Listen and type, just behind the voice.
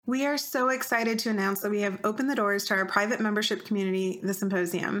We are so excited to announce that we have opened the doors to our private membership community, The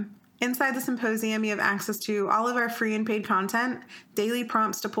Symposium. Inside The Symposium, you have access to all of our free and paid content, daily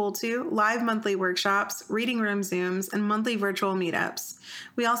prompts to pull to, live monthly workshops, reading room Zooms, and monthly virtual meetups.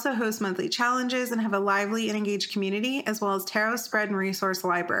 We also host monthly challenges and have a lively and engaged community, as well as tarot spread and resource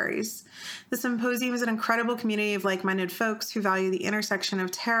libraries. The Symposium is an incredible community of like-minded folks who value the intersection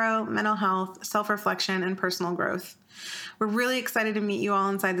of tarot, mental health, self-reflection, and personal growth. We're really excited to meet you all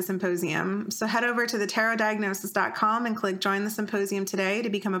inside the Symposium. So head over to thetarotdiagnosis.com and click Join the Symposium today to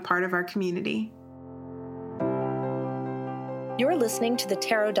become a part of our community. You're listening to The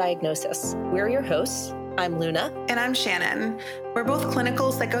Tarot Diagnosis. We're your hosts. I'm Luna. And I'm Shannon. We're both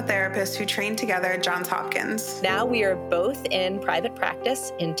clinical psychotherapists who trained together at Johns Hopkins. Now we are both in private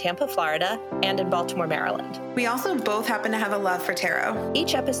practice in Tampa, Florida, and in Baltimore, Maryland. We also both happen to have a love for tarot.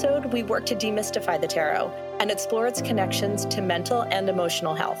 Each episode, we work to demystify the tarot and explore its connections to mental and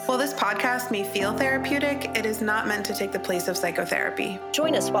emotional health. While this podcast may feel therapeutic, it is not meant to take the place of psychotherapy.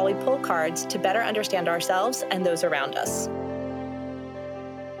 Join us while we pull cards to better understand ourselves and those around us.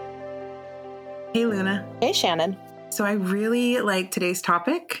 Hey, Luna. Hey, Shannon. So I really like today's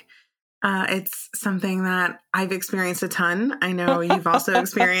topic. It's something that I've experienced a ton. I know you've also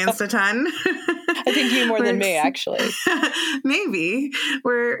experienced a ton. I think you more than me, actually. Maybe.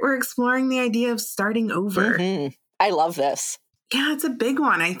 We're exploring the idea of starting over. Mm-hmm. I love this. Yeah, it's a big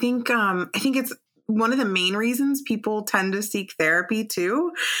one. I think it's one of the main reasons people tend to seek therapy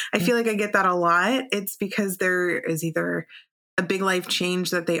too. I feel like I get that a lot. It's because there is either a big life change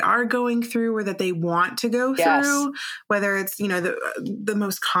that they are going through or that they want to go through, whether it's, the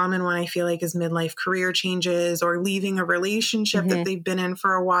most common one I feel like is midlife career changes or leaving a relationship that they've been in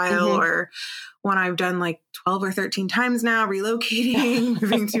for a while, or one I've done like 12 or 13 times now, relocating,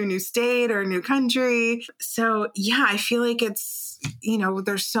 moving to a new state or a new country. So yeah, I feel like it's,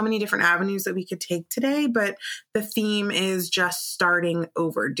 there's so many different avenues that we could take today, but the theme is just starting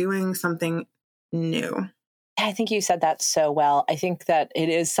over, doing something new. I think you said that so well. I think that it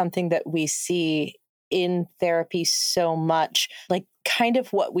is something that we see in therapy so much. Like kind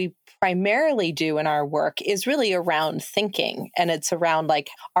of what we primarily do in our work is really around thinking, and it's around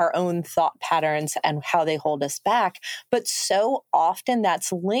like our own thought patterns and how they hold us back. But so often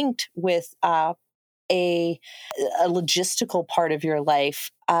that's linked with a logistical part of your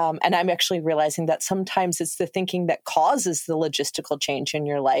life. And I'm actually realizing that sometimes it's the thinking that causes the logistical change in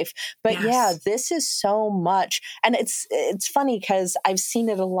your life. But yeah, this is so much. And it's funny because I've seen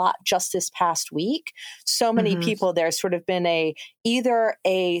it a lot just this past week. So many people, there's sort of been either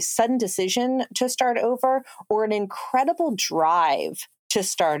a sudden decision to start over or an incredible drive to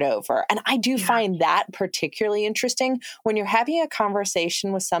start over. And I do find that particularly interesting when you're having a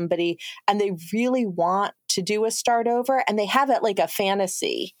conversation with somebody and they really want to do a start over and they have it like a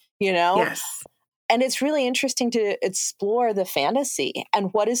fantasy, Yes. And it's really interesting to explore the fantasy and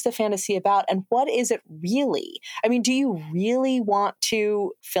what is the fantasy about and what is it really? I mean, do you really want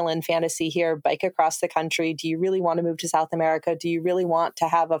to fill in fantasy here, bike across the country? Do you really want to move to South America? Do you really want to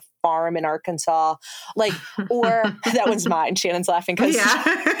have a farm in Arkansas? Or that one's mine. Shannon's laughing because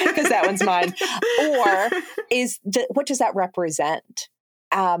that one's mine. Or what does that represent?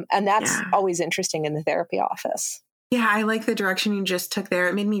 And that's always interesting in the therapy office. Yeah, I like the direction you just took there.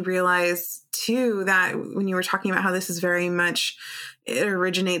 It made me realize, too, that when you were talking about how this is very much, it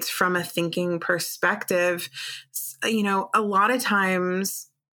originates from a thinking perspective, a lot of times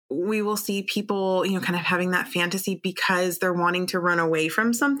we will see people, kind of having that fantasy because they're wanting to run away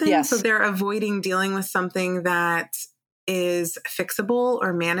from something. Yes. So they're avoiding dealing with something that is fixable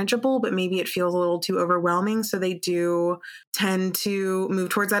or manageable, but maybe it feels a little too overwhelming. So they do tend to move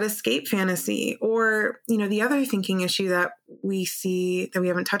towards that escape fantasy. Or, the other thinking issue that we see that we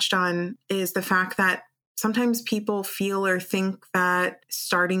haven't touched on is the fact that sometimes people feel or think that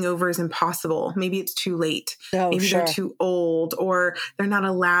starting over is impossible. Maybe it's too late. Maybe they're too old, or they're not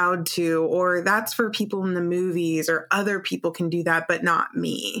allowed to, or that's for people in the movies, or other people can do that, but not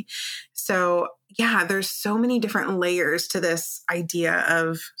me. So yeah, there's so many different layers to this idea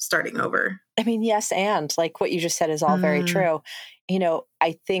of starting over. I mean, yes. And like what you just said is all very true.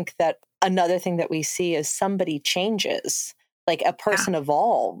 I think that another thing that we see is somebody changes, like a person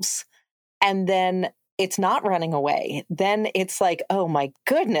evolves, and then it's not running away. Then it's like, oh my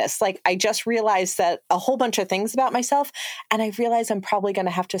goodness, like I just realized that a whole bunch of things about myself, and I realize I'm probably going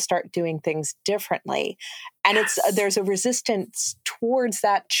to have to start doing things differently. And there's a resistance towards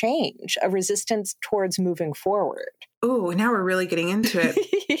that change, a resistance towards moving forward. Oh, now we're really getting into it.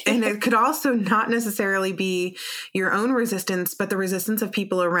 And it could also not necessarily be your own resistance, but the resistance of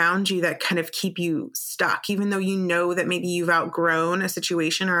people around you that kind of keep you stuck, even though you know that maybe you've outgrown a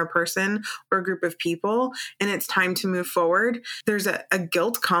situation or a person or a group of people, and it's time to move forward. There's a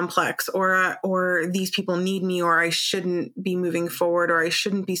guilt complex, or these people need me, or I shouldn't be moving forward, or I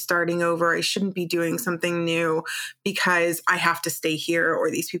shouldn't be starting over, I shouldn't be doing something new because I have to stay here,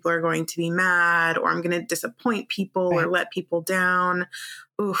 or these people are going to be mad, or I'm going to disappoint people or let people down.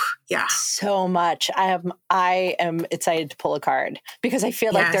 Oof, yeah. So much. I am excited to pull a card because I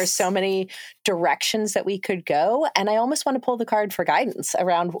feel like there's so many directions that we could go. And I almost want to pull the card for guidance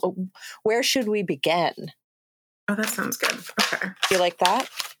around where should we begin? Oh, that sounds good. Okay. You like that?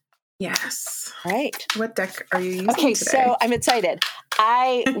 Yes. Right. What deck are you using today? So I'm excited.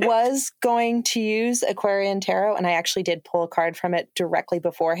 I was going to use Aquarian Tarot, and I actually did pull a card from it directly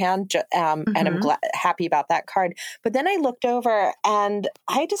beforehand, and I'm happy about that card. But then I looked over, and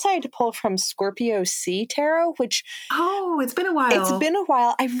I decided to pull from Scorpio Sea Tarot, which... Oh, it's been a while. It's been a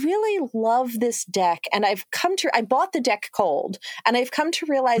while. I really love this deck, and I bought the deck cold, and I've come to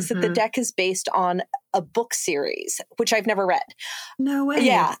realize that the deck is based on a book series, which I've never read. No way.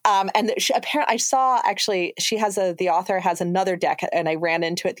 Yeah. And apparently I saw actually the author has another deck, and I ran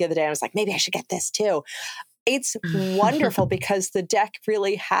into it the other day and I was like, maybe I should get this too. It's wonderful because the deck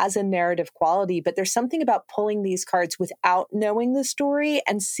really has a narrative quality, but there's something about pulling these cards without knowing the story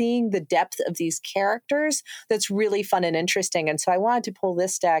and seeing the depth of these characters that's really fun and interesting. And so I wanted to pull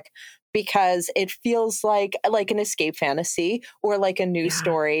this deck because it feels like an escape fantasy or like a new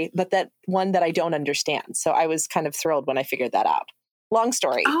story, but that one that I don't understand. So I was kind of thrilled when I figured that out. Long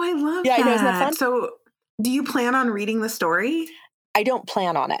story. Oh, I love that. Yeah, I know, isn't that fun? So do you plan on reading the story? I don't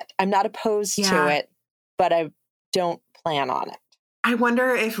plan on it. I'm not opposed to it, but I don't plan on it. I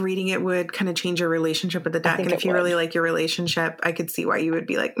wonder if reading it would kind of change your relationship with the deck. And if you really like your relationship, I could see why you would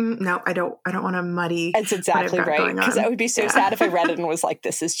be like, no, I don't want to muddy. That's exactly right. Because I would be so sad if I read it and was like,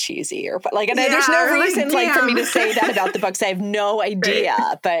 this is cheesy, or like, and there's no reason for me to say that about the books. I have no idea.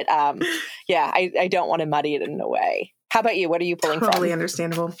 Right. But I don't want to muddy it in a way. How about you? What are you pulling from? Totally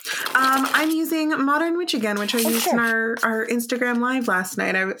understandable. I'm using Modern Witch again, which I used in our Instagram live last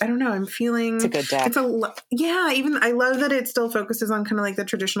night. I don't know. I'm feeling it's a good deck. Even I love that it still focuses on kind of like the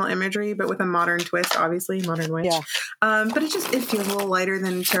traditional imagery, but with a modern twist. Obviously, Modern Witch. Yeah. But it feels a little lighter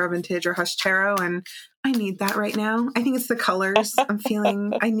than Tarot Vintage or Hush Tarot, and I need that right now. I think it's the colors. I'm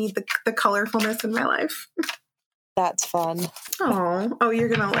feeling. I need the colorfulness in my life. That's fun. Oh, you're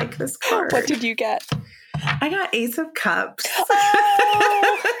gonna like this card. What did you get? I got Ace of Cups.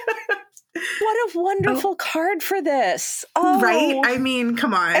 Oh, what a wonderful card for this. Oh, right? I mean,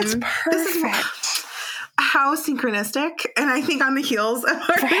 come on. It's perfect. How synchronistic. And I think on the heels of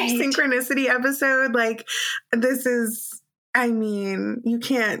our synchronicity episode, like this is, I mean, you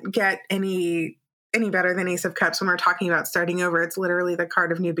can't get any better than Ace of Cups when we're talking about starting over. It's literally the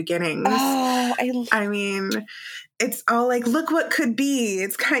card of new beginnings. Oh, I mean, it's all like, look what could be.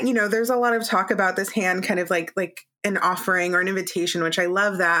 It's kind of, there's a lot of talk about this hand kind of like an offering or an invitation, which I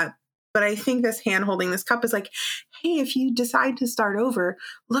love that. But I think this hand holding this cup is like, hey, if you decide to start over,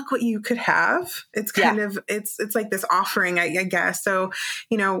 look what you could have. It's kind of, it's like this offering, I guess. So,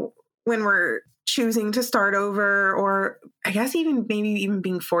 when we're choosing to start over, or I guess maybe even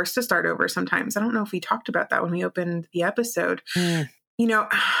being forced to start over sometimes. I don't know if we talked about that when we opened the episode.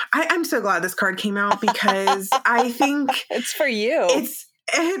 I'm so glad this card came out because I think it's for you. It's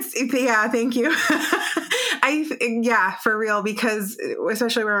yeah, thank you. For real, because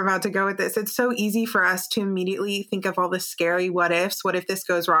especially where I'm about to go with this, it's so easy for us to immediately think of all the scary what ifs. What if this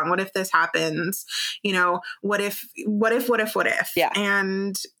goes wrong? What if this happens? What if? Yeah.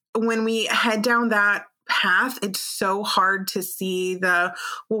 And when we head down that path, it's so hard to see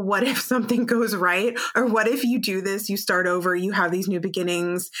what if something goes right? Or what if you do this, you start over, you have these new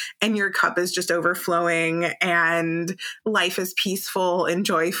beginnings, and your cup is just overflowing, and life is peaceful and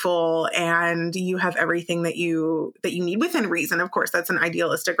joyful, and you have everything that you need within reason. Of course, that's an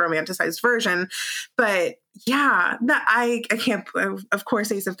idealistic, romanticized version. But yeah, I can't, of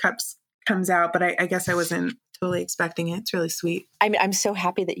course, Ace of Cups comes out, but I guess I wasn't totally expecting it. It's really sweet. I'm so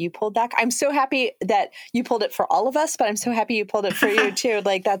happy that you pulled that. I'm so happy that you pulled it for all of us, but I'm so happy you pulled it for you too.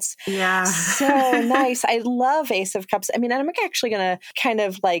 Like that's so nice. I love Ace of Cups. I mean, I'm actually going to kind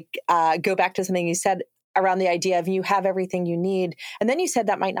of go back to something you said around the idea of you have everything you need. And then you said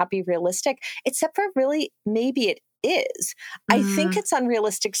that might not be realistic, except for really maybe it is. I think it's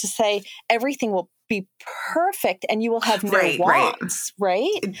unrealistic to say everything will be perfect and you will have no wants,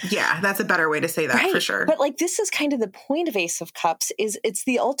 right? Yeah, that's a better way to say that for sure. But like, this is kind of the point of Ace of Cups is it's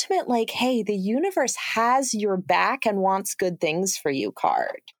the ultimate, like, hey, the universe has your back and wants good things for you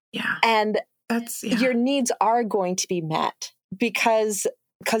card. Yeah. And that's your needs are going to be met because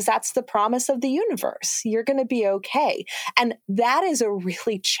that's the promise of the universe. You're going to be okay. And that is a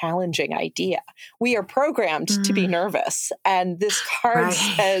really challenging idea. We are programmed to be nervous. And this card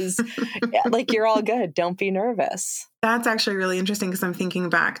says, like, you're all good. Don't be nervous. That's actually really interesting because I'm thinking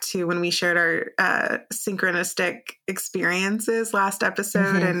back to when we shared our synchronistic experiences last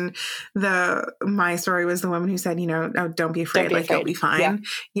episode. And my story was the woman who said, oh, don't be afraid. You'll be fine.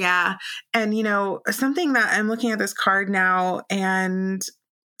 Yeah. And, something that I'm looking at this card now and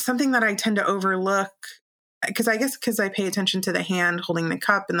something that I tend to overlook, because I pay attention to the hand holding the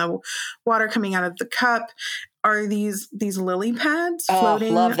cup and the water coming out of the cup, are these lily pads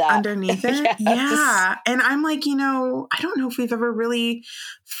floating underneath it. Yes. Yeah. And I'm like, I don't know if we've ever really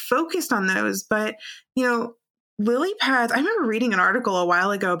focused on those, but, lily pads, I remember reading an article a while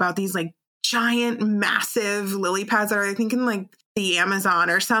ago about these like giant, massive lily pads that are, I think, in like the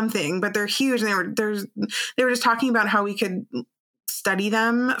Amazon or something, but they're huge. And they were just talking about how we could study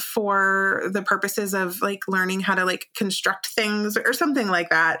them for the purposes of like learning how to like construct things or something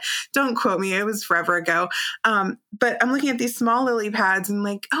like that. Don't quote me. It was forever ago. But I'm looking at these small lily pads and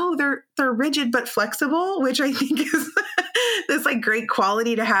like, oh, they're rigid but flexible, which I think is this like great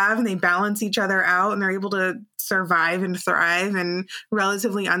quality to have. And they balance each other out and they're able to survive and thrive in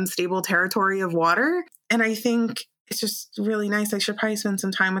relatively unstable territory of water. And I think it's just really nice. I should probably spend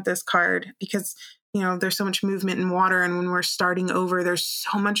some time with this card because there's so much movement in water. And when we're starting over, there's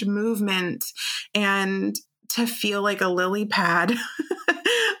so much movement. And to feel like a lily pad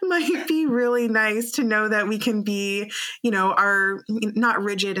might be really nice to know that we can be, are not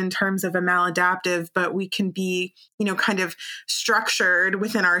rigid in terms of a maladaptive, but we can be, kind of structured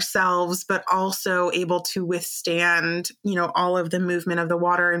within ourselves, but also able to withstand, all of the movement of the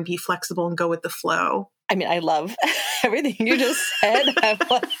water and be flexible and go with the flow. I mean, I love everything you just said.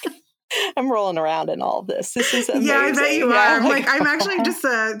 I'm rolling around in all of this. This is amazing. Yeah, I bet you are. I'm actually just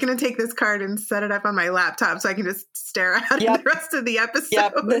going to take this card and set it up on my laptop so I can just stare at it the rest of the episode.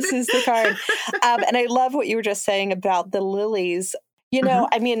 Yep, this is the card. And I love what you were just saying about the lilies.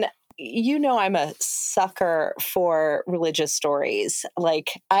 I mean, I'm a sucker for religious stories.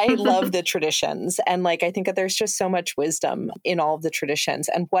 Like, I love the traditions. And like, I think that there's just so much wisdom in all of the traditions.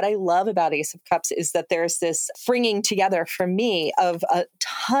 And what I love about Ace of Cups is that there's this bringing together for me of a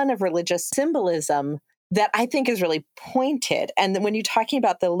ton of religious symbolism that I think is really pointed. And then when you're talking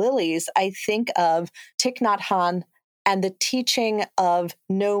about the lilies, I think of Thich Nhat Hanh and the teaching of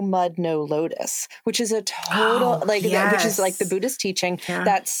no mud, no lotus, which is a total, which is like the Buddhist teaching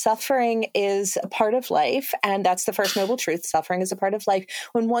that suffering is a part of life. And that's the first noble truth. Suffering is a part of life.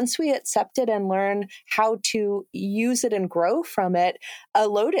 When once we accept it and learn how to use it and grow from it, a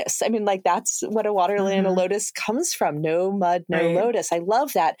lotus, I mean, like that's what a water lily and a lotus comes from. No mud, no lotus. I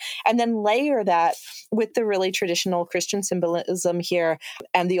love that. And then layer that with the really traditional Christian symbolism here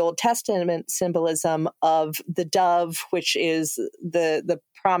and the Old Testament symbolism of the dove, which is the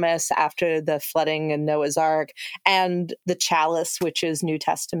promise after the flooding in Noah's Ark, and the chalice, which is New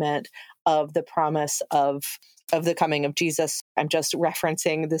Testament of the promise of the coming of Jesus. I'm just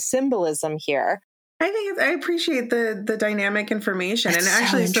referencing the symbolism here. I appreciate the dynamic information. That's and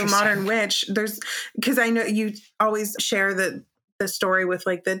actually, so Modern Witch, because I know you always share the story with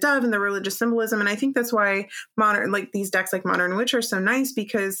like the dove and the religious symbolism. And I think that's why these decks like Modern Witch are so nice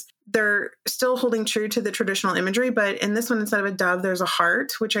because they're still holding true to the traditional imagery. But in this one, instead of a dove, there's a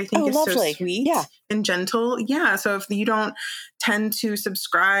heart, which I think is lovely. So sweet and gentle. Yeah. So if you don't tend to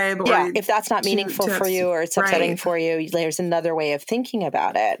subscribe or if that's not meaningful for you or it's upsetting for you, there's another way of thinking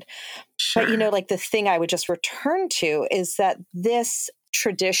about it. Sure. But like the thing I would just return to is that this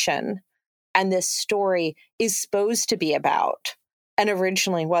tradition and this story is supposed to be about, and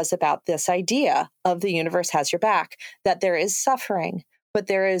originally was about, this idea of the universe has your back, that there is suffering, but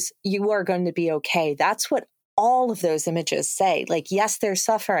you are going to be okay. That's what all of those images say. Like, yes, there's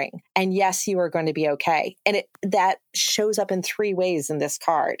suffering, and yes, you are going to be okay. And that shows up in 3 ways in this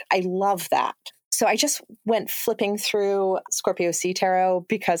card. I love that. So I just went flipping through Scorpio Sea Tarot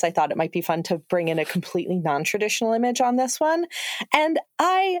because I thought it might be fun to bring in a completely non-traditional image on this one. And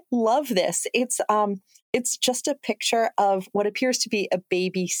I love this. It's just a picture of what appears to be a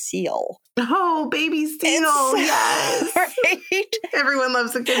baby seal. Oh, baby seal. Yes. Right? Everyone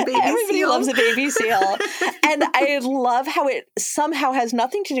loves a good baby seal. Everybody loves a baby seal. And I love how it somehow has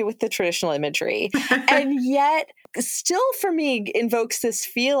nothing to do with the traditional imagery. And yet still for me invokes this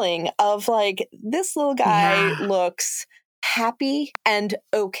feeling of like, this little guy looks happy and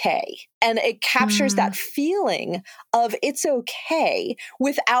okay. And it captures that feeling of it's okay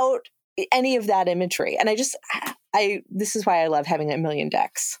without any of that imagery. And this is why I love having a million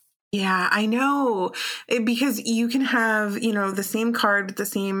decks. Yeah, I know. Because you can have, the same card with the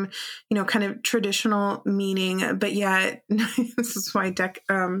same, kind of traditional meaning, but yet this is why deck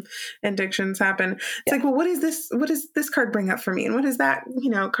addictions happen. It's like, well, what is this? What does this card bring up for me? And what does that,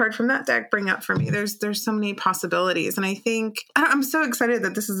 card from that deck bring up for me? There's so many possibilities. And I think I'm so excited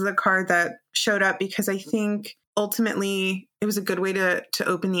that this is the card that showed up, because I think ultimately it was a good way to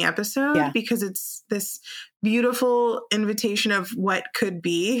open the episode, because it's this beautiful invitation of what could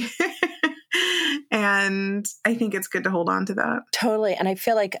be. And I think it's good to hold on to that. Totally. And I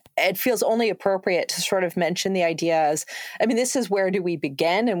feel like it feels only appropriate to sort of mention the ideas. I mean, this is where do we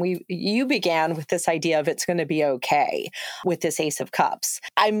begin? And you began with this idea of it's going to be okay with this Ace of Cups.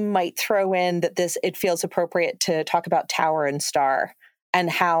 I might throw in that it feels appropriate to talk about Tower and Star. And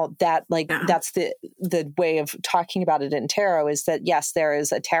how that, that's the way of talking about it in tarot, is that, yes, there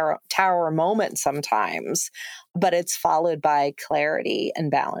is a tower moment sometimes, but it's followed by clarity and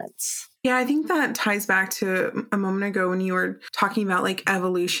balance. Yeah, I think that ties back to a moment ago when you were talking about like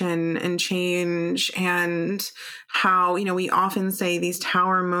evolution and change, and how, we often say these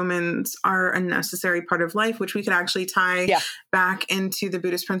tower moments are a necessary part of life, which we could actually tie back into the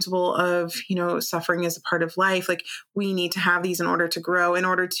Buddhist principle of, suffering is a part of life. Like, we need to have these in order to grow, in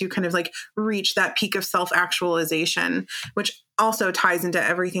order to kind of like reach that peak of self-actualization, which also ties into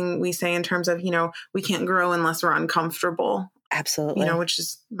everything we say in terms of, we can't grow unless we're uncomfortable. Absolutely. Which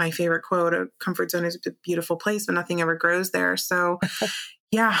is my favorite quote: a comfort zone is a beautiful place, but nothing ever grows there. So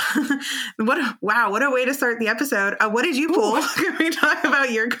yeah. What a way to start the episode. What did you pull? Can we talk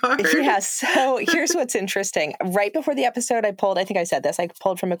about your card? Yeah. So here's what's interesting. Right before the episode, I pulled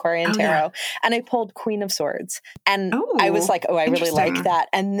from Aquarian Tarot, and I pulled Queen of Swords. And I was like, I really like that.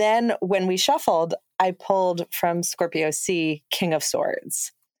 And then when we shuffled, I pulled from Scorpio Sea, King of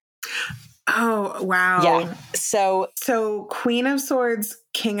Swords. Oh, wow. Yeah. So Queen of Swords,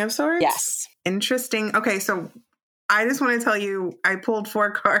 King of Swords? Yes. Interesting. Okay, so I just want to tell you, I pulled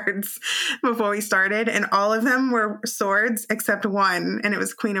 4 cards before we started, and all of them were swords except one, and it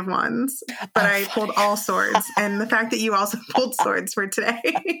was Queen of Wands. But I pulled all swords. And the fact that you also pulled swords for today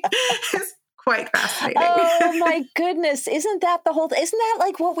is quite fascinating. Oh my goodness. Isn't that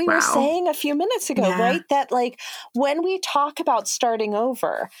like what we were saying a few minutes ago, right? That like when we talk about starting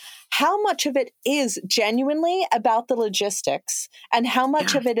over, how much of it is genuinely about the logistics, and how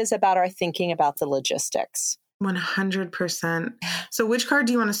much of it is about our thinking about the logistics? 100%. So which card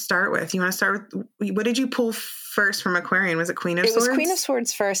do you want to start with? You want to start with, what did you pull first from Aquarian? Was it Queen of Swords? It was Queen of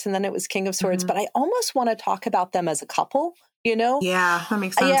Swords first, and then it was King of Swords. But I almost want to talk about them as a couple. Yeah, that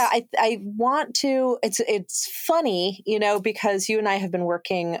makes sense. Yeah, I want to. It's funny, because you and I have been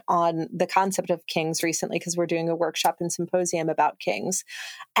working on the concept of kings recently, because we're doing a workshop and symposium about kings.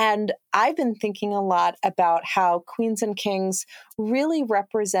 And I've been thinking a lot about how queens and kings really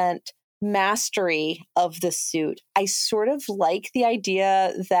represent mastery of the suit. I sort of like the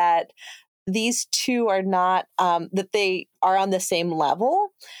idea that these two are not, that they are on the same level.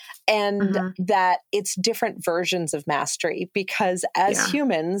 And that it's different versions of mastery, because as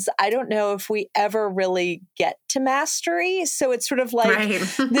humans, I don't know if we ever really get to mastery. So it's sort of like,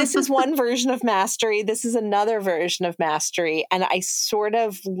 this is one version of mastery. This is another version of mastery. And I sort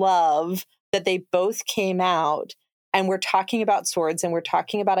of love that they both came out, and we're talking about swords, and we're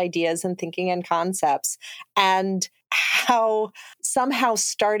talking about ideas and thinking and concepts, and how somehow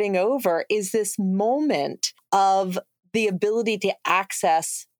starting over is this moment of the ability to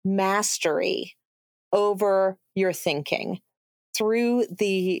access mastery over your thinking through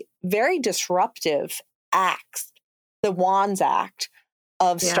the very disruptive act, the Wands act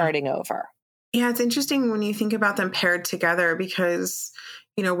of starting over. Yeah, it's interesting when you think about them paired together, because,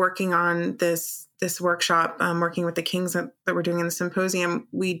 working on this workshop, working with the kings that we're doing in the symposium,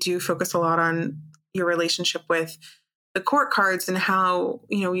 we do focus a lot on your relationship with the court cards, and how,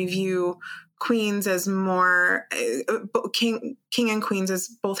 we view queens as more king and queens as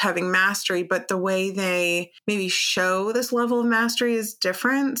both having mastery, but the way they maybe show this level of mastery is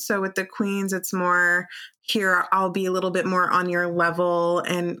different. So with the queens, it's more, here, I'll be a little bit more on your level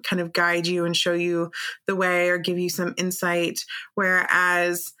and kind of guide you and show you the way, or give you some insight.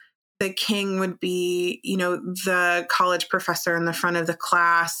 Whereas the king would be, the college professor in the front of the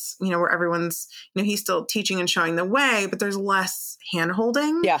class, where everyone's, he's still teaching and showing the way, but there's less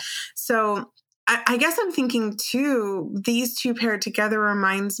hand-holding. Yeah. So I guess I'm thinking too, these two paired together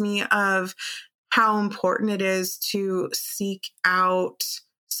reminds me of how important it is to seek out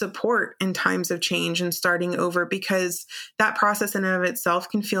support in times of change and starting over, because that process in and of itself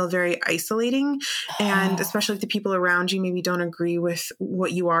can feel very isolating. And especially if the people around you maybe don't agree with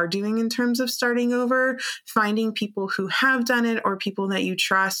what you are doing in terms of starting over, finding people who have done it or people that you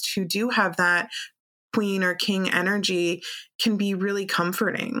trust who do have that queen or king energy can be really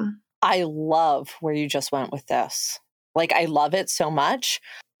comforting. I love where you just went with this. Like, I love it so much.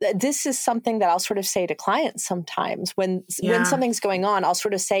 This is something that I'll sort of say to clients sometimes when something's going on. I'll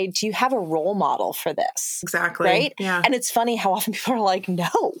sort of say, do you have a role model for this? Exactly. Right. Yeah. And it's funny how often people are like,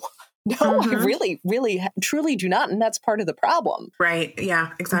 no, I really, really, truly do not. And that's part of the problem. Right.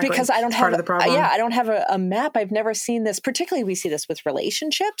 Yeah, exactly. Because I don't it's have, part of the problem. I don't have a map. I've never seen this. Particularly, we see this with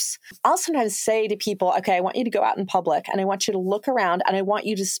relationships. I'll sometimes say to people, okay, I want you to go out in public and I want you to look around and I want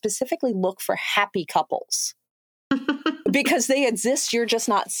you to specifically look for happy couples. Because they exist, you're just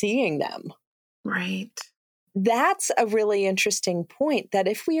not seeing them. Right. That's a really interesting point, that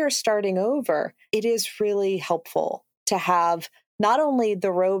if we are starting over, it is really helpful to have not only the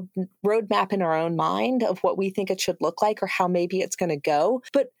roadmap in our own mind of what we think it should look like or how maybe it's going to go,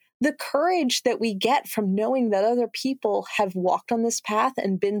 but the courage that we get from knowing that other people have walked on this path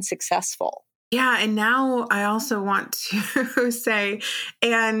and been successful. Yeah. And now I also want to say,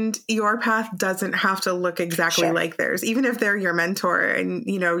 and your path doesn't have to look exactly like theirs, even if they're your mentor and,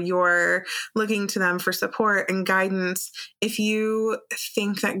 you know, you're looking to them for support and guidance. If you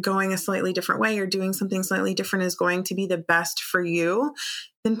think that going a slightly different way or doing something slightly different is going to be the best for you,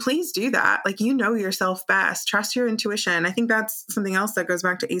 then please do that. Like, you know yourself best. Trust your intuition. I think that's something else that goes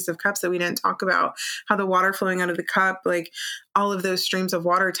back to Ace of Cups that we didn't talk about, how the water flowing out of the cup, like all of those streams of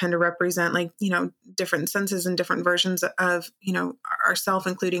water tend to represent, like, you know, different senses and different versions of, you know, ourself,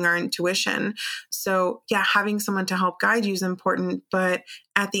 including our intuition. So yeah, having someone to help guide you is important, but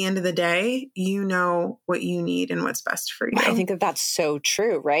at the end of the day, you know what you need and what's best for you. I think that that's so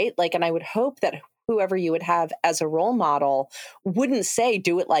true, right? Like, and I would hope that whoever you would have as a role model wouldn't say,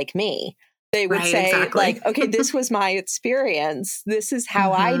 do it like me. They would say, like, okay, this was my experience. This is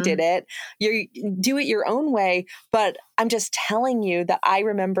how I did it. You do it your own way. But I'm just telling you that I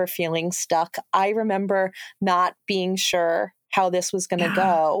remember feeling stuck. I remember not being sure how this was going to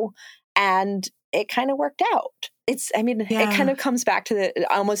go. And it kind of worked out. It kind of comes back to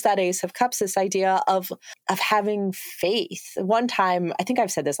almost that Ace of Cups, this idea of having faith. One time, I think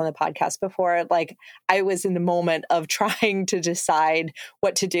I've said this on the podcast before, like I was in the moment of trying to decide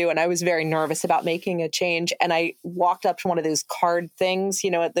what to do. And I was very nervous about making a change. And I walked up to one of those card things,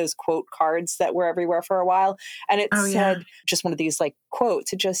 you know, those quote cards that were everywhere for a while. And it said just one of these like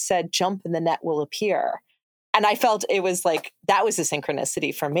quotes. It just said, jump and the net will appear. And I felt it was like, that was a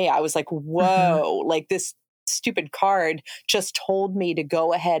synchronicity for me. I was like, whoa, like this stupid card just told me to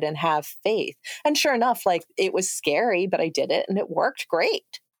go ahead and have faith. And sure enough, like it was scary, but I did it and it worked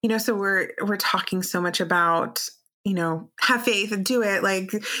great. You know, so we're talking so much about, you know, have faith and do it,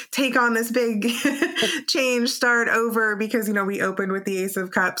 like take on this big change, start over, because, you know, we opened with the Ace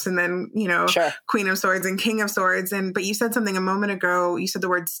of Cups and then, you know, Queen of Swords and King of Swords. But you said something a moment ago, you said the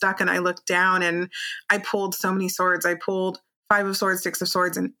word stuck, and I looked down and I pulled so many swords. I pulled 5 of Swords, 6 of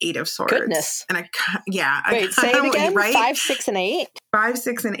Swords, and 8 of Swords. Goodness. And Wait, say it again, right? 5, 6, and 8? 5,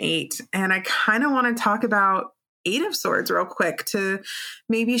 6, and 8. And I kind of want to talk about 8 of Swords real quick to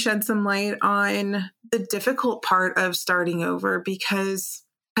maybe shed some light on the difficult part of starting over, because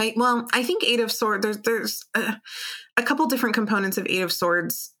I think 8 of Swords, there's a couple different components of 8 of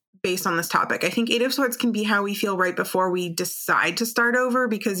Swords based on this topic. I think 8 of Swords can be how we feel right before we decide to start over,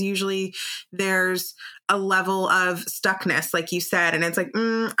 because usually there's a level of stuckness, like you said, and it's like,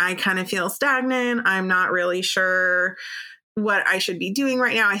 I kind of feel stagnant. I'm not really sure what I should be doing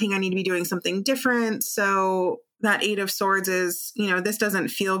right now. I think I need to be doing something different. So that 8 of Swords is, you know, this doesn't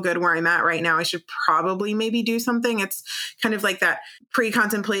feel good where I'm at right now. I should probably maybe do something. It's kind of like that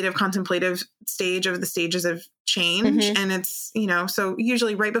pre-contemplative, contemplative stage of the stages of change. And it's, you know, so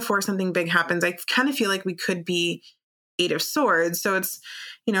usually right before something big happens, I kind of feel like we could be 8 of Swords. So it's,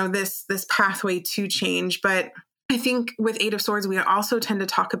 you know, this pathway to change. But I think with 8 of Swords, we also tend to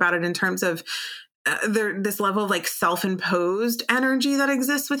talk about it in terms of this level of like self-imposed energy that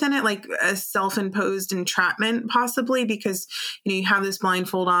exists within it, like a self-imposed entrapment possibly, because, you know, you have this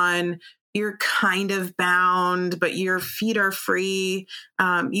blindfold on, you're kind of bound, but your feet are free.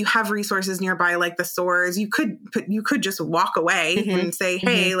 You have resources nearby, like the swords. You could just walk away and say,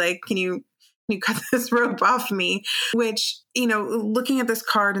 hey, like, can you cut this rope off me? Which, you know, looking at this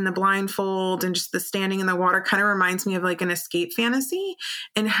card and the blindfold and just the standing in the water kind of reminds me of like an escape fantasy,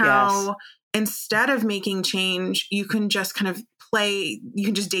 and how instead of making change, you can just kind of you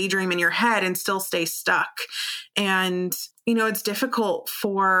can just daydream in your head and still stay stuck. And, it's difficult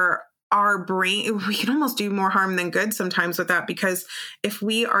for our brain. We can almost do more harm than good sometimes with that, because if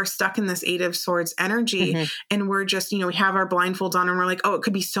we are stuck in this 8 of Swords energy and we're just, we have our blindfolds on and we're like, oh, it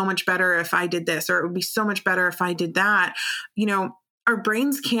could be so much better if I did this, or it would be so much better if I did that, our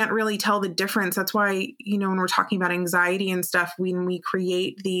brains can't really tell the difference. That's why, when we're talking about anxiety and stuff, when we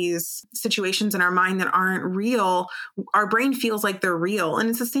create these situations in our mind that aren't real, our brain feels like they're real. And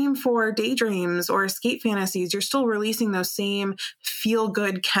it's the same for daydreams or escape fantasies. You're still releasing those same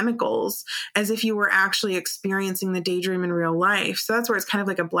feel-good chemicals as if you were actually experiencing the daydream in real life. So that's where it's kind of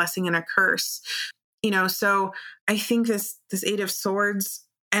like a blessing and a curse. So I think this 8 of Swords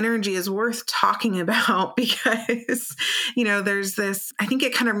energy is worth talking about because, there's this, I think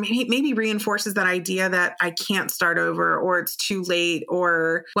it kind of maybe reinforces that idea that I can't start over, or it's too late,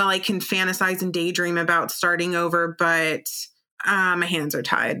 or, well, I can fantasize and daydream about starting over, but my hands are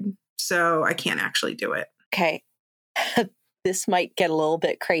tied, so I can't actually do it. Okay. This might get a little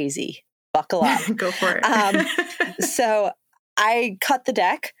bit crazy. Buckle up. Go for it. So I cut the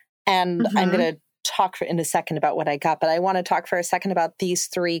deck, and I'm going to talk in a second about what I got, but I want to talk for a second about these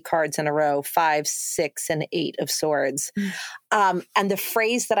 3 cards in a row, 5, 6, and 8 of Swords. And the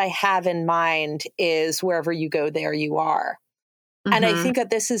phrase that I have in mind is, wherever you go, there you are. And I think that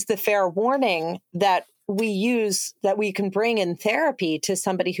this is the fair warning that we use, that we can bring in therapy to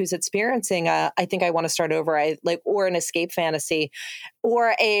somebody who's experiencing I think I want to start over, or an escape fantasy,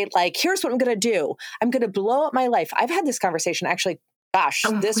 or here's what I'm going to do. I'm going to blow up my life. I've had this conversation actually.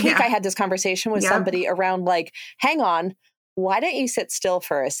 This week I had this conversation with somebody around hang on, why don't you sit still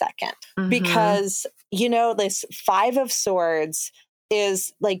for a second? Because, this 5 of Swords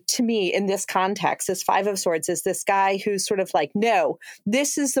is to me in this context, this 5 of Swords is this guy who's sort of no,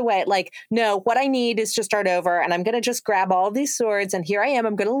 this is the way, no, what I need is to start over, and I'm going to just grab all these swords, and here I am,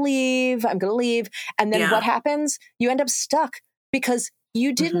 I'm going to leave. And then what happens? You end up stuck because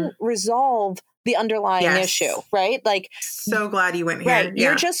you didn't resolve the underlying issue, right? So glad you went here. Right.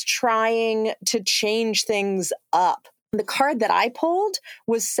 You're just trying to change things up. The card that I pulled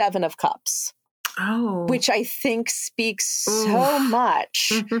was 7 of Cups. Oh. Which I think speaks so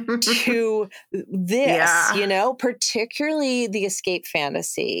much to this, particularly the escape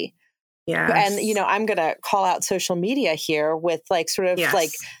fantasy. Yes. And, I'm going to call out social media here with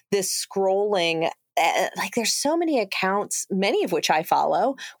this scrolling. There's so many accounts, many of which I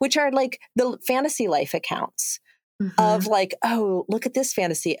follow, which are the fantasy life accounts of oh, look at this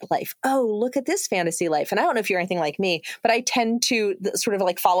fantasy life. Oh, look at this fantasy life. And I don't know if you're anything like me, but I tend to sort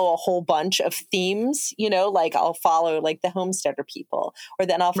of follow a whole bunch of themes, I'll follow the homesteader people, or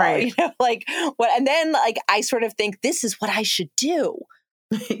then I'll follow, what, and then I sort of think this is what I should do,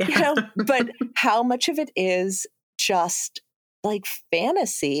 but how much of it is just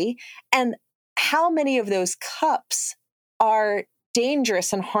fantasy, and how many of those cups are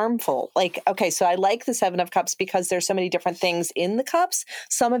dangerous and harmful? Okay, so I like the 7 of Cups because there's so many different things in the cups.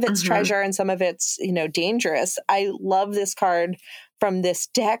 Some of it's treasure and some of it's, dangerous. I love this card from this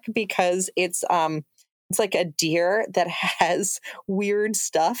deck because it's like a deer that has weird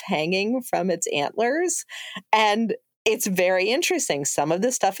stuff hanging from its antlers, and it's very interesting. Some of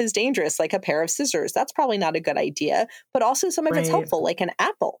the stuff is dangerous, like a pair of scissors. That's probably not a good idea, but also some of it's helpful, like an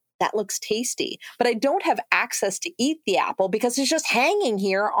apple. That looks tasty, but I don't have access to eat the apple because it's just hanging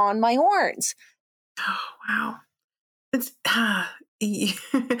here on my horns. Oh, wow. It's, I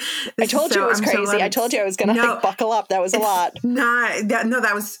told you it was crazy. I told you I was going to buckle up. That was a lot.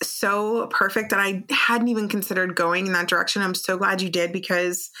 That was so perfect. And I hadn't even considered going in that direction. I'm so glad you did,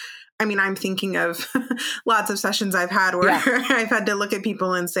 because I'm thinking of lots of sessions I've had where I've had to look at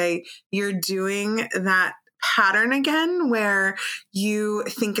people and say, you're doing that pattern again, where you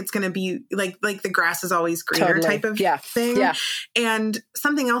think it's going to be like the grass is always greener type of thing. Yeah. And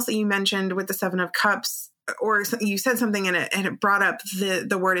something else that you mentioned with the 7 of Cups, or you said something and it brought up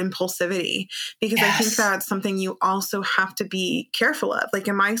the word impulsivity, because I think that's something you also have to be careful of.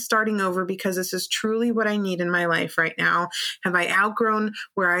 Am I starting over because this is truly what I need in my life right now? Have I outgrown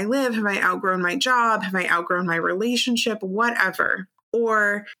where I live? Have I outgrown my job? Have I outgrown my relationship? Whatever.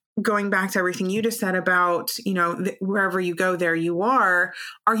 Or going back to everything you just said about, wherever you go, there you are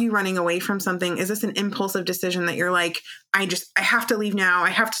you running away from something? Is this an impulsive decision that you're I have to leave now. I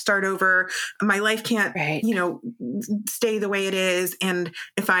have to start over. My life can't, stay the way it is. And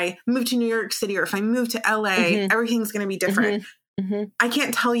if I move to New York City, or if I move to LA, everything's going to be different. I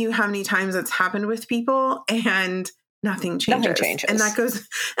can't tell you how many times it's happened with people, and nothing changes. And that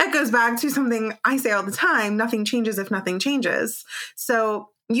goes back to something I say all the time: nothing changes if nothing changes. So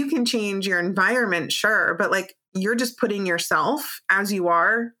you can change your environment, sure, but you're just putting yourself as you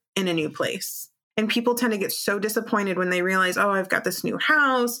are in a new place. And people tend to get so disappointed when they realize, oh, I've got this new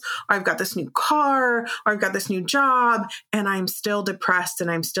house, or I've got this new car, or I've got this new job, and I'm still depressed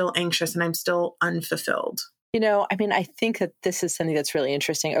and I'm still anxious and I'm still unfulfilled. I think that this is something that's really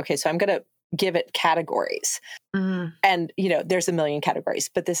interesting. Okay, so I'm going to give it categories. Mm. And, there's a million categories,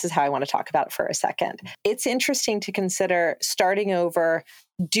 but this is how I want to talk about it for a second. It's interesting to consider starting over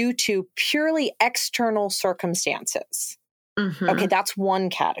due to purely external circumstances. Mm-hmm. Okay, that's one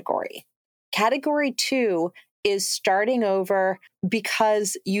category. Category 2 is starting over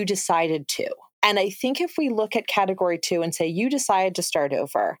because you decided to. And I think if we look at category 2 and say you decided to start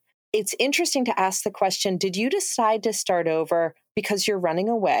over, it's interesting to ask the question, did you decide to start over because you're running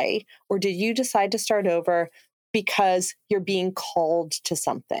away? Or did you decide to start over because you're being called to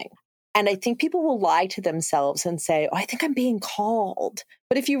something? And I think people will lie to themselves and say, oh, I think I'm being called.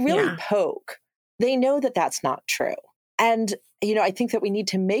 But if you really poke, they know that that's not true. And, I think that we need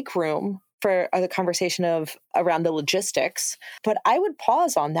to make room for the conversation around the logistics, but I would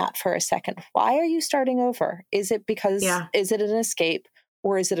pause on that for a second. Why are you starting over? Is it because, is it an escape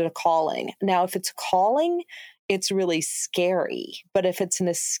or is it a calling? Now, if it's a calling, it's really scary, but if it's an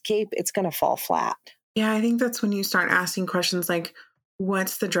escape, it's going to fall flat. Yeah, I think that's when you start asking questions like,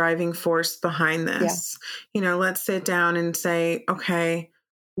 what's the driving force behind this? Yeah. Let's sit down and say, okay,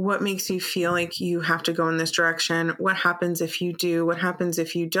 what makes you feel like you have to go in this direction? What happens if you do? What happens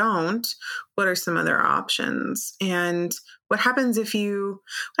if you don't? What are some other options? And what happens if you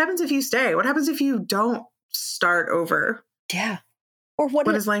stay? What happens if you don't start over? Yeah. Or what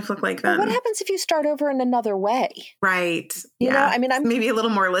does life look like then? What happens if you start over in another way? Right. I'm maybe a little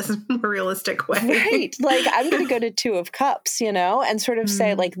more realistic way. Right. Like I'm going to go to 2 of Cups, and sort of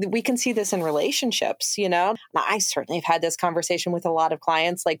say like, we can see this in relationships, Now, I certainly have had this conversation with a lot of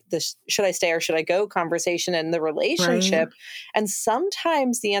clients, like this, should I stay or should I go conversation in the relationship? Right. And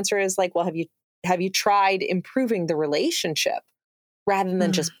sometimes the answer is like, well, have you tried improving the relationship rather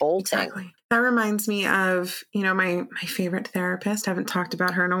than just bolting? Exactly. That reminds me of, my favorite therapist. I haven't talked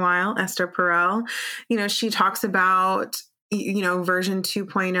about her in a while, Esther Perel. She talks about, version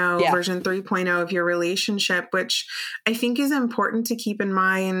 2.0, version 3.0 of your relationship, which I think is important to keep in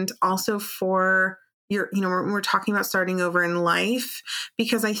mind also for your, when we're talking about starting over in life,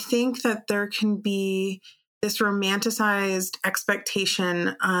 because I think that there can be this romanticized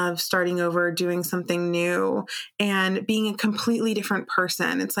expectation of starting over, doing something new, and being a completely different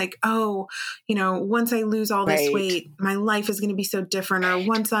person. It's like, oh, once I lose all this weight, my life is going to be so different. Or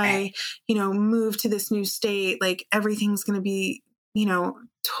once I, move to this new state, like everything's going to be,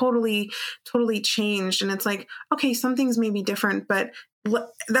 totally, totally changed. And it's like, okay, some things may be different, but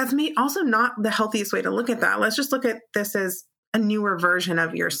that's also not the healthiest way to look at that. Let's just look at this as a newer version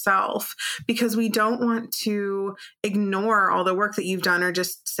of yourself, because we don't want to ignore all the work that you've done or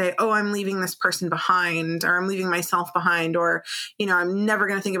just say, oh, I'm leaving this person behind, or I'm leaving myself behind, or, I'm never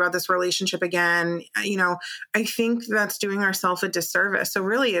going to think about this relationship again. I think that's doing ourselves a disservice. So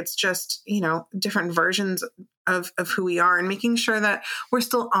really it's just, different versions of who we are, and making sure that we're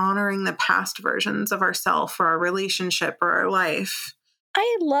still honoring the past versions of ourselves or our relationship or our life.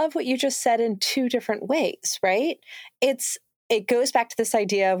 I love what you just said in 2 different ways, right? It goes back to this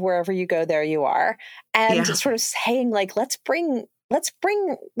idea of wherever you go, there you are. And sort of saying like, let's bring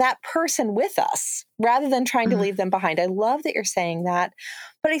that person with us rather than trying to leave them behind. I love that you're saying that.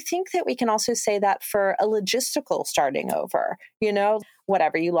 But I think that we can also say that for a logistical starting over,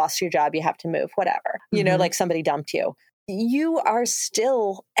 whatever, you lost your job, you have to move, whatever, like somebody dumped you. You are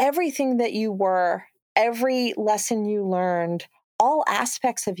still everything that you were, every lesson you learned, all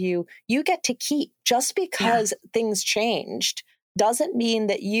aspects of you get to keep. Just because things changed doesn't mean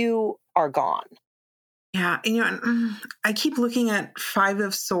that you are gone. Yeah. I keep looking at 5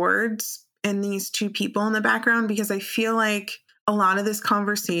 of Swords and these 2 people in the background, because I feel like a lot of this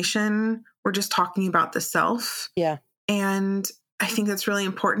conversation, we're just talking about the self. Yeah. And I think that's really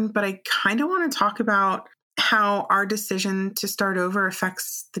important, but I kind of want to talk about how our decision to start over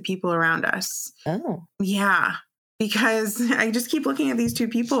affects the people around us. Oh. Yeah. Because I just keep looking at these 2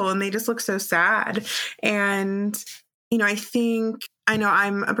 people and they just look so sad. And, I know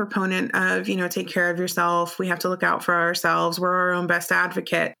I'm a proponent of, take care of yourself. We have to look out for ourselves. We're our own best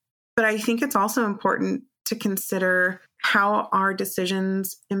advocate. But I think it's also important to consider how our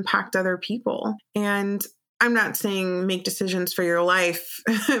decisions impact other people. And I'm not saying make decisions for your life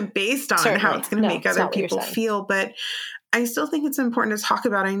based on how it's going to make other people feel, but I still think it's important to talk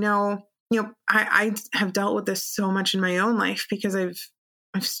about. I know, I have dealt with this so much in my own life, because I've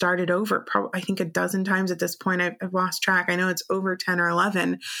started over probably, I think, a dozen times at this point. I've lost track. I know it's over 10 or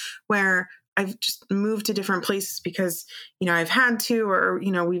 11 where I've just moved to different places because, I've had to, or,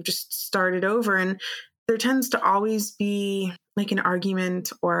 we've just started over. And there tends to always be like an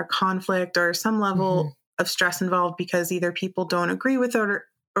argument or a conflict or some level of stress involved because either people don't agree with it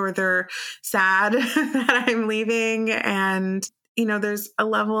or they're sad that I'm leaving. And, there's a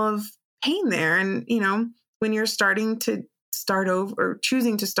level of pain there. And, when you're starting to start over or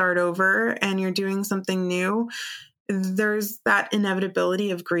choosing to start over and you're doing something new, there's that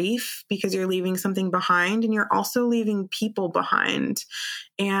inevitability of grief because you're leaving something behind and you're also leaving people behind.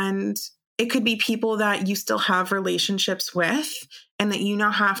 And it could be people that you still have relationships with and that you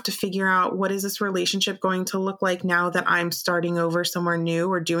now have to figure out, what is this relationship going to look like now that I'm starting over somewhere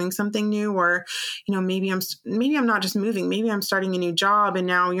new or doing something new? Or, maybe I'm not just moving, maybe I'm starting a new job and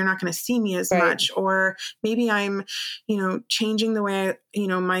now you're not going to see me as much. Or maybe I'm, changing the way,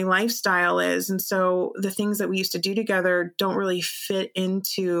 my lifestyle is. And so the things that we used to do together don't really fit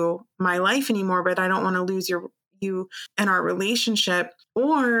into my life anymore, but I don't want to lose you and our relationship.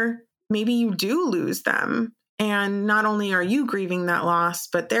 Or maybe you do lose them. And not only are you grieving that loss,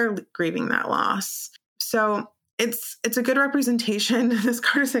 but they're grieving that loss. So it's a good representation. This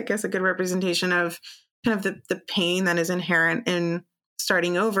card is, I guess, a good representation of kind of the pain that is inherent in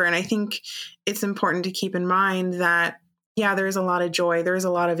starting over. And I think it's important to keep in mind that, yeah, there is a lot of joy. There is a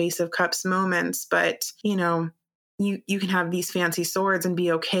lot of Ace of Cups moments, but, you can have these fancy swords and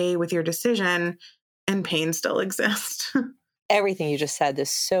be okay with your decision and pain still exists. Everything you just said is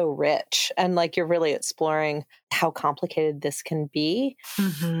so rich. And like, you're really exploring how complicated this can be.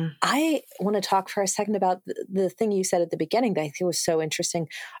 I want to talk for a second about the thing you said at the beginning that I think was so interesting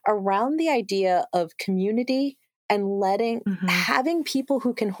around the idea of community and having people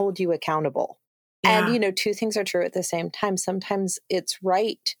who can hold you accountable. Yeah. And, two things are true at the same time. Sometimes it's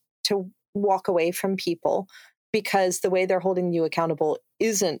right to walk away from people because the way they're holding you accountable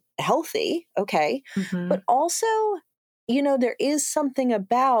isn't healthy. Okay. But also, there is something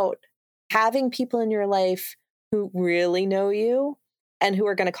about having people in your life who really know you and who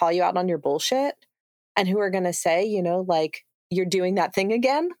are going to call you out on your bullshit and who are going to say, like, you're doing that thing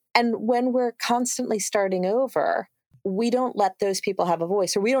again. And when we're constantly starting over, we don't let those people have a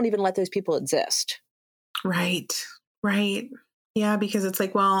voice, or we don't even let those people exist. Right. Yeah, because it's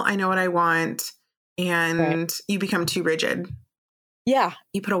like, well, I know what I want. And you become too rigid. Yeah.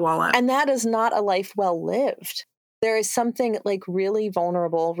 You put a wall up. And that is not a life well lived. There is something like really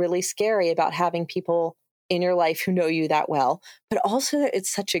vulnerable, really scary about having people in your life who know you that well, but also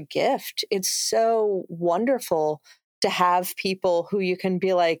it's such a gift. It's so wonderful to have people who you can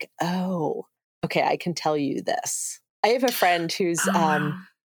be like, oh, okay, I can tell you this. I have a friend who's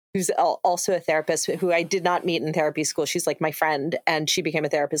also a therapist who I did not meet in therapy school. She's like my friend, and she became a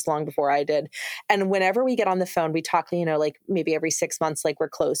therapist long before I did. And whenever we get on the phone, we talk, like maybe every 6 months, like we're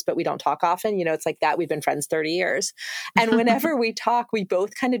close, but we don't talk often. It's like that. We've been friends 30 years. And whenever we talk, we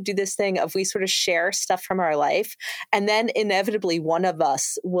both kind of do this thing of we sort of share stuff from our life. And then inevitably one of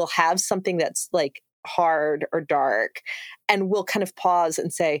us will have something that's like hard or dark. And we'll kind of pause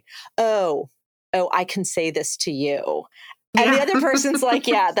and say, oh, I can say this to you. And the other person's like,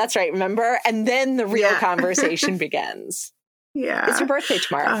 yeah, that's right. Remember? And then the real conversation begins. Yeah. It's your birthday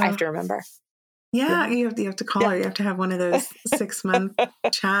tomorrow. I have to remember. Yeah. You have to call her. You have to have one of those 6-month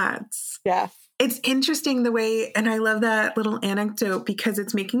chats. Yeah. It's interesting the way, and I love that little anecdote because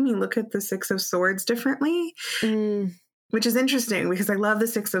it's making me look at the 6 of Swords differently, which is interesting because I love the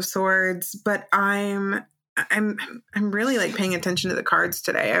 6 of Swords, but I'm really like paying attention to the cards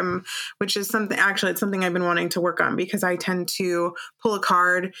today. Which is something, actually, it's something I've been wanting to work on because I tend to pull a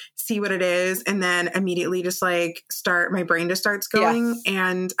card, see what it is, and then immediately just like my brain just starts going.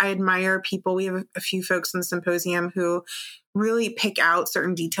 Yeah. And I admire people. We have a few folks in the symposium who really pick out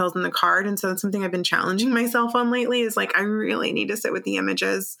certain details in the card. And so it's something I've been challenging myself on lately is like, I really need to sit with the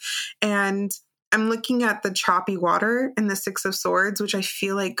images. And I'm looking at the choppy water in the 6 of Swords, which I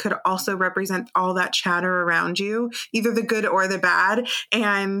feel like could also represent all that chatter around you, either the good or the bad.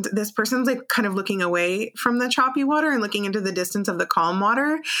 And this person's like kind of looking away from the choppy water and looking into the distance of the calm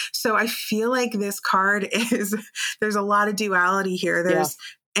water. So I feel like this card there's a lot of duality here. There's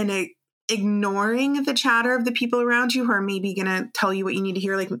ignoring the chatter of the people around you who are maybe going to tell you what you need to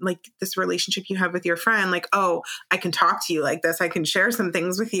hear, like this relationship you have with your friend, like, oh, I can talk to you like this. I can share some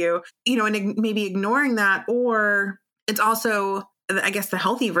things with you, and maybe ignoring that. Or it's also, I guess the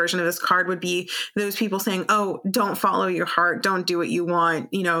healthy version of this card would be those people saying, oh, don't follow your heart. Don't do what you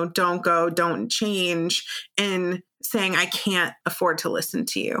want. Don't go, don't change. And saying, I can't afford to listen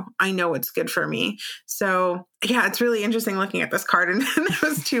to you. I know what's good for me. So yeah, it's really interesting looking at this card in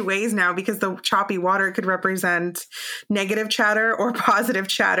those two ways now, because the choppy water could represent negative chatter or positive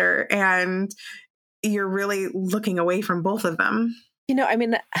chatter. And you're really looking away from both of them. I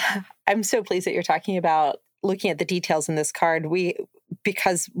mean, I'm so pleased that you're talking about looking at the details in this card.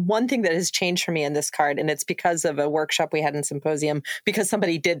 Because one thing that has changed for me in this card, and it's because of a workshop we had in Symposium, because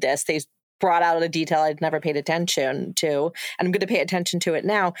somebody did this, they brought out a detail I'd never paid attention to, and I'm going to pay attention to it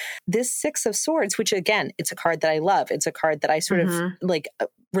now. This Six of Swords, which again, it's a card that I love. It's a card that I sort of like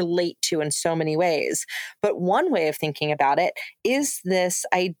relate to in so many ways. But one way of thinking about it is this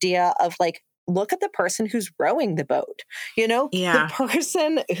idea of like, look at the person who's rowing the boat. The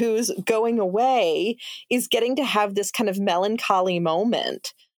person who's going away is getting to have this kind of melancholy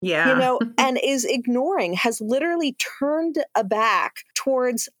moment. Yeah. And is ignoring, has literally turned a back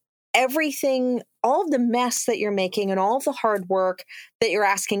towards everything, all of the mess that you're making and all of the hard work that you're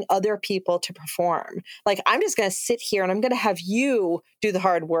asking other people to perform. Like, I'm just going to sit here and I'm going to have you do the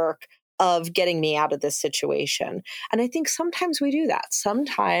hard work of getting me out of this situation. And I think sometimes we do that.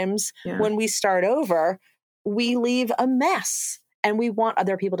 Sometimes when we start over, we leave a mess and we want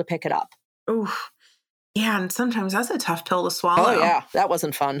other people to pick it up. Oh, yeah. And sometimes that's a tough pill to swallow. Oh yeah. That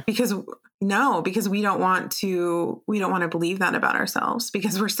wasn't fun. Because we don't want to believe that about ourselves,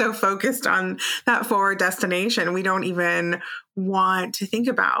 because we're so focused on that forward destination. We don't even want to think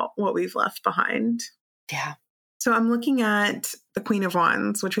about what we've left behind. Yeah. So I'm looking at the Queen of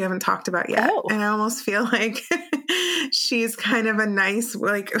Wands, which we haven't talked about yet. Oh. And I almost feel like she's kind of a nice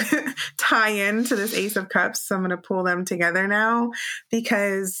like tie-in to this Ace of Cups. So I'm going to pull them together now,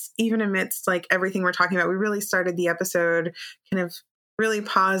 because even amidst like everything we're talking about, we really started the episode kind of really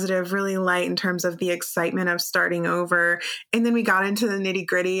positive, really light in terms of the excitement of starting over. And then we got into the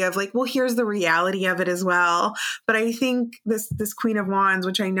nitty-gritty of like, well, here's the reality of it as well. But I think this Queen of Wands,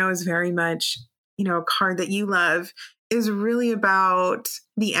 which I know is very much, a card that you love, is really about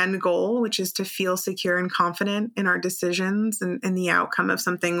the end goal, which is to feel secure and confident in our decisions and the outcome of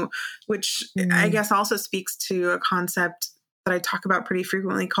something, which I guess also speaks to a concept that I talk about pretty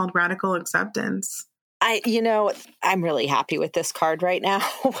frequently called radical acceptance. I'm really happy with this card right now,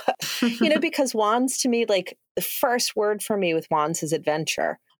 because wands to me, like the first word for me with wands is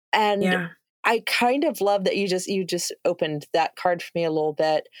adventure. And I kind of love that you just opened that card for me a little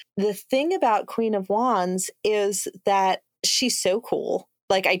bit. The thing about Queen of Wands is that she's so cool.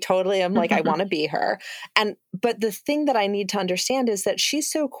 Like I totally am like, I want to be her. But the thing that I need to understand is that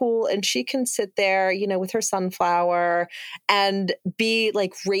she's so cool and she can sit there, with her sunflower and be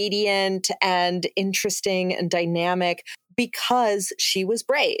like radiant and interesting and dynamic because she was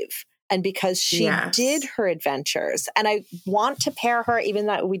brave. And because she did her adventures. And I want to pair her, even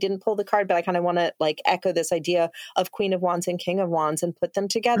though we didn't pull the card, but I kind of want to like echo this idea of Queen of Wands and King of Wands and put them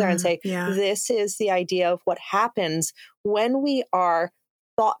together and say, this is the idea of what happens when we are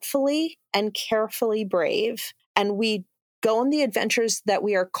thoughtfully and carefully brave. And we go on the adventures that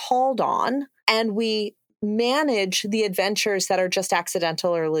we are called on, and we manage the adventures that are just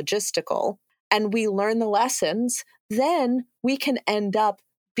accidental or logistical. And we learn the lessons, then we can end up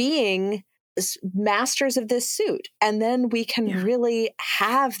being masters of this suit. And then we can really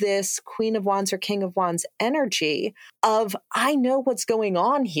have this Queen of Wands or King of Wands energy of, I know what's going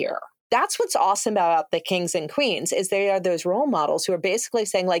on here. That's what's awesome about the kings and queens, is they are those role models who are basically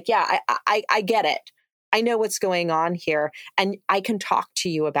saying like, I get it. I know what's going on here, and I can talk to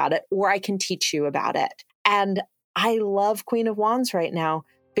you about it, or I can teach you about it. And I love Queen of Wands right now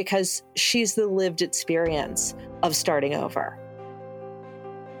because she's the lived experience of starting over.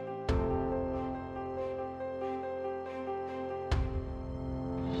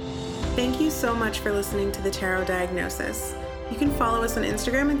 Thank you so much for listening to The Tarot Diagnosis. You can follow us on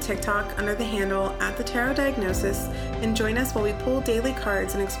Instagram and TikTok under the handle @TheTarotDiagnosis and join us while we pull daily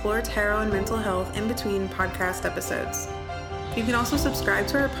cards and explore tarot and mental health in between podcast episodes. You can also subscribe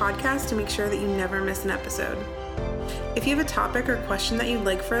to our podcast to make sure that you never miss an episode. If you have a topic or question that you'd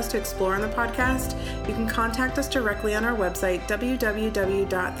like for us to explore on the podcast, you can contact us directly on our website,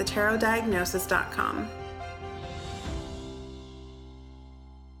 www.thetarotdiagnosis.com.